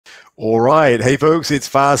All right. Hey, folks, it's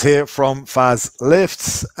Faz here from Faz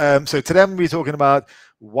Lifts. So today I'm going to be talking about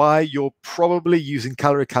why you're probably using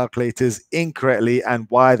calorie calculators incorrectly and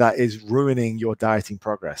why that is ruining your dieting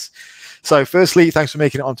progress. So firstly, thanks for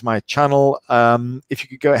making it onto my channel. If you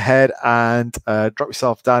could go ahead and drop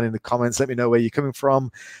yourself down in the comments, let me know where you're coming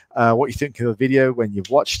from, what you think of the video when you've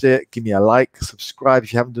watched it. Give me a like, subscribe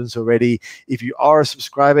if you haven't done so already. If you are a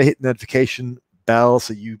subscriber, hit the notification bell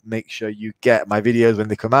so you make sure you get my videos when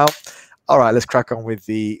they come out. All right, let's crack on with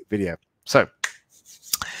the video. So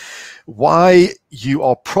why you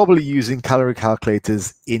are probably using calorie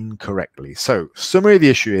calculators incorrectly. So summary of the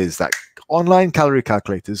issue is that online calorie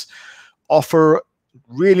calculators offer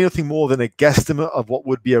really nothing more than a guesstimate of what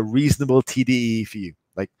would be a reasonable TDE for you.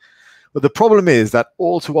 But the problem is that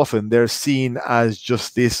all too often they're seen as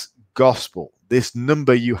just this gospel, this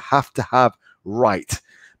number you have to have right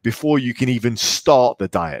before you can even start the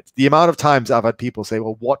diet. The amount of times I've had people say,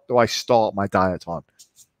 well, what do I start my diet on?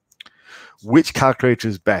 Which calculator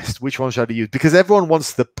is best? Which one should I use? Because everyone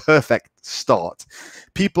wants the perfect start.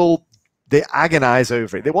 People, they agonize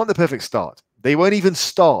over it. They want the perfect start. They won't even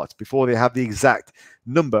start before they have the exact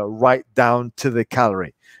number right down to the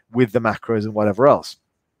calorie with the macros and whatever else.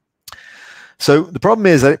 So the problem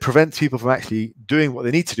is that it prevents people from actually doing what they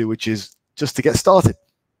need to do, which is just to get started.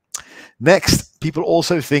 Next, people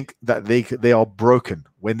also think that they are broken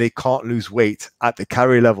when they can't lose weight at the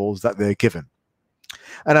calorie levels that they're given.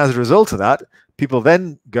 And as a result of that, people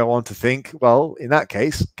then go on to think, well, in that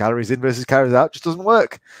case, calories in versus calories out just doesn't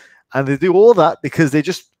work. And they do all that because they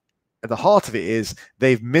just, at the heart of it is,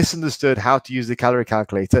 they've misunderstood how to use the calorie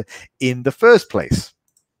calculator in the first place.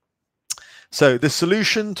 So the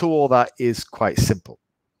solution to all that is quite simple.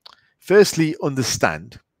 Firstly,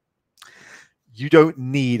 understand you don't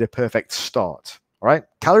need a perfect start. All right.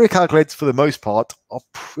 Calorie calculators, for the most part, are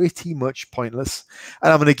pretty much pointless.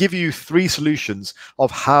 And I'm going to give you 3 solutions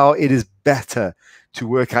of how it is better to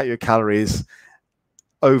work out your calories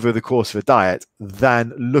over the course of a diet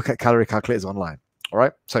than look at calorie calculators online. All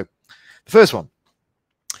right. So the first one.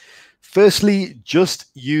 Firstly, just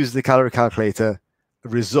use the calorie calculator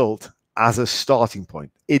result as a starting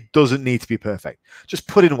point. It doesn't need to be perfect. Just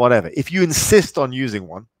put in whatever. If you insist on using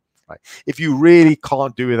one, if you really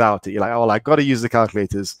can't do without it, you're like, oh, well, I got to use the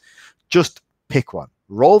calculators, just pick one.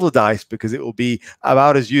 Roll the dice because it will be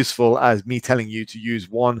about as useful as me telling you to use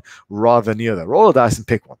one rather than the other. Roll the dice and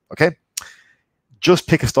pick one, okay? Just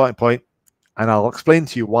pick a starting point, and I'll explain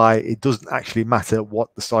to you why it doesn't actually matter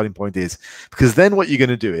what the starting point is. Because then what you're going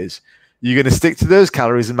to do is you're going to stick to those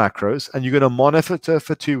calories and macros, and you're going to monitor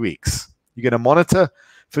for 2 weeks. You're going to monitor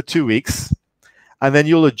for 2 weeks, and then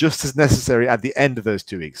you'll adjust as necessary at the end of those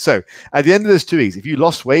 2 weeks. So at the end of those 2 weeks, if you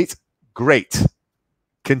lost weight, great.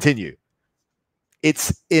 Continue.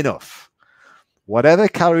 It's enough. Whatever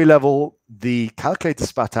calorie level the calculator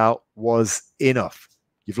spat out was enough.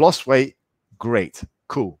 You've lost weight, great.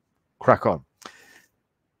 Cool. Crack on.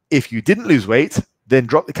 If you didn't lose weight, then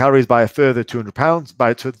drop the calories by a further 200 pounds,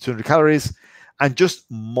 by 200 calories, and just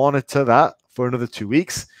monitor that for another 2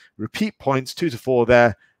 weeks. Repeat points 2 to 4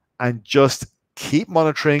 there, and just keep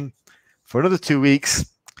monitoring for another 2 weeks,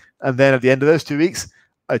 and then at the end of those 2 weeks,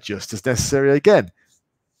 adjust as necessary again.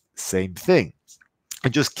 Same thing.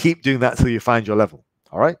 And just keep doing that till you find your level.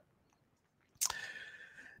 All right?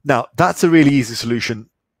 Now, that's a really easy solution.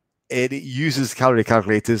 It uses calorie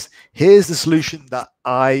calculators. Here's the solution that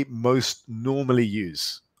I most normally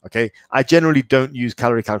use. Okay? I generally don't use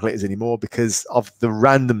calorie calculators anymore because of the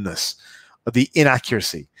randomness, of the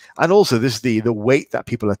inaccuracy, and also this is the weight that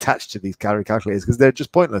people attach to these calorie calculators because they're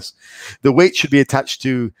just pointless. The weight should be attached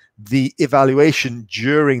to the evaluation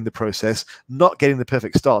during the process, not getting the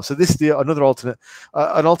perfect start. So this is another alternate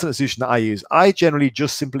solution that I use. I generally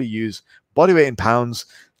just simply use body weight in pounds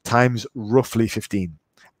times roughly 15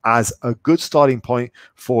 as a good starting point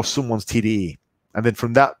for someone's TDE. And then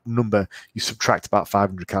from that number, you subtract about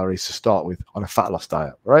 500 calories to start with on a fat loss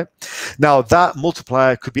diet, right? Now, that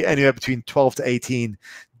multiplier could be anywhere between 12 to 18,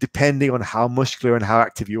 depending on how muscular and how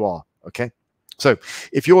active you are, okay? So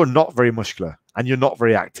if you're not very muscular and you're not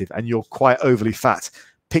very active and you're quite overly fat,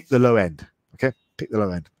 pick the low end, okay? Pick the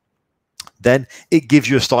low end. Then it gives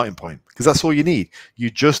you a starting point because that's all you need. You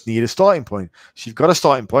just need a starting point. So you've got a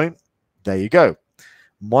starting point. There you go.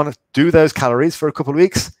 Do those calories for a couple of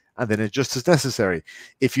weeks, and then adjust as necessary.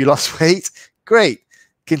 If you lost weight, great.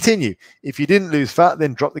 Continue. If you didn't lose fat,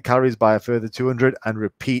 then drop the calories by a further 200 and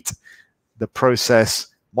repeat the process.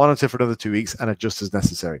 Monitor for another 2 weeks and adjust as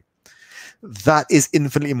necessary. That is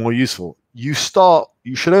infinitely more useful. You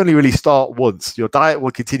should only really start once. Your diet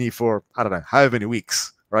will continue for, I don't know, however many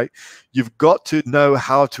weeks. right? You've got to know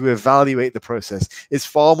how to evaluate the process. It's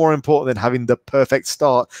far more important than having the perfect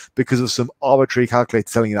start because of some arbitrary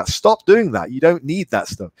calculator telling you that. Stop doing that. You don't need that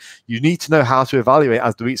stuff. You need to know how to evaluate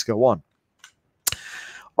as the weeks go on.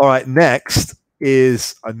 All right, next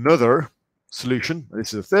is another solution.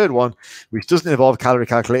 This is the third one, which doesn't involve calorie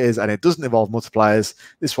calculators and it doesn't involve multipliers.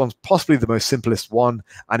 This one's possibly the most simplest one,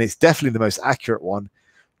 and it's definitely the most accurate one.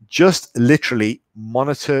 Just literally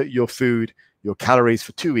monitor your food, your calories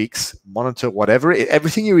for 2 weeks, monitor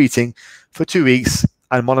everything you're eating for 2 weeks,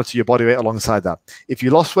 and monitor your body weight alongside that. If you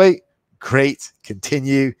lost weight, great,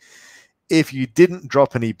 continue. If you didn't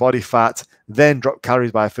drop any body fat, then drop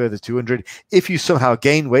calories by a further 200. If you somehow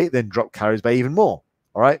gain weight, then drop calories by even more.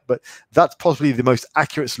 All right. But that's possibly the most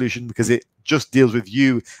accurate solution because it just deals with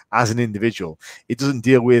you as an individual. It doesn't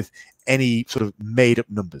deal with any sort of made up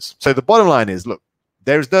numbers. So the bottom line is, look,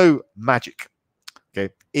 there's no magic,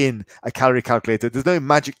 okay, in a calorie calculator. There's no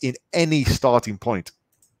magic in any starting point.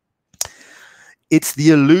 It's the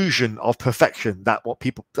illusion of perfection that's what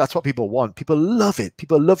people want. People love it.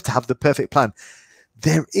 People love to have the perfect plan.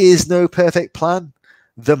 There is no perfect plan.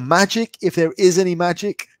 The magic, if there is any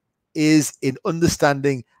magic, is in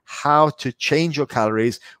understanding how to change your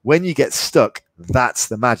calories when you get stuck. That's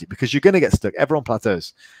the magic, because you're going to get stuck. Everyone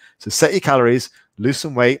plateaus. So set your calories, lose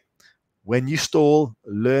some weight. When you stall,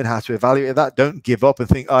 learn how to evaluate that. Don't give up and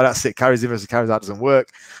think, oh, that's it, calories in versus calories out doesn't work,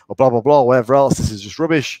 or blah, blah, blah, whatever else. This is just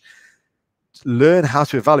rubbish. Learn how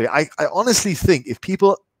to evaluate. I honestly think if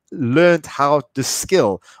people learned how the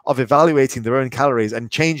skill of evaluating their own calories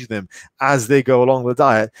and changing them as they go along the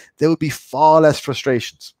diet, there would be far less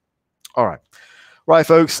frustrations. All right. Right,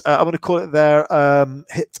 folks, I'm going to call it there.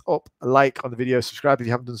 Hit up a like on the video, subscribe if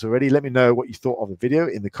you haven't done so already. Let me know what you thought of the video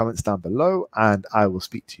in the comments down below, and I will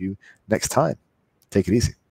speak to you next time. Take it easy.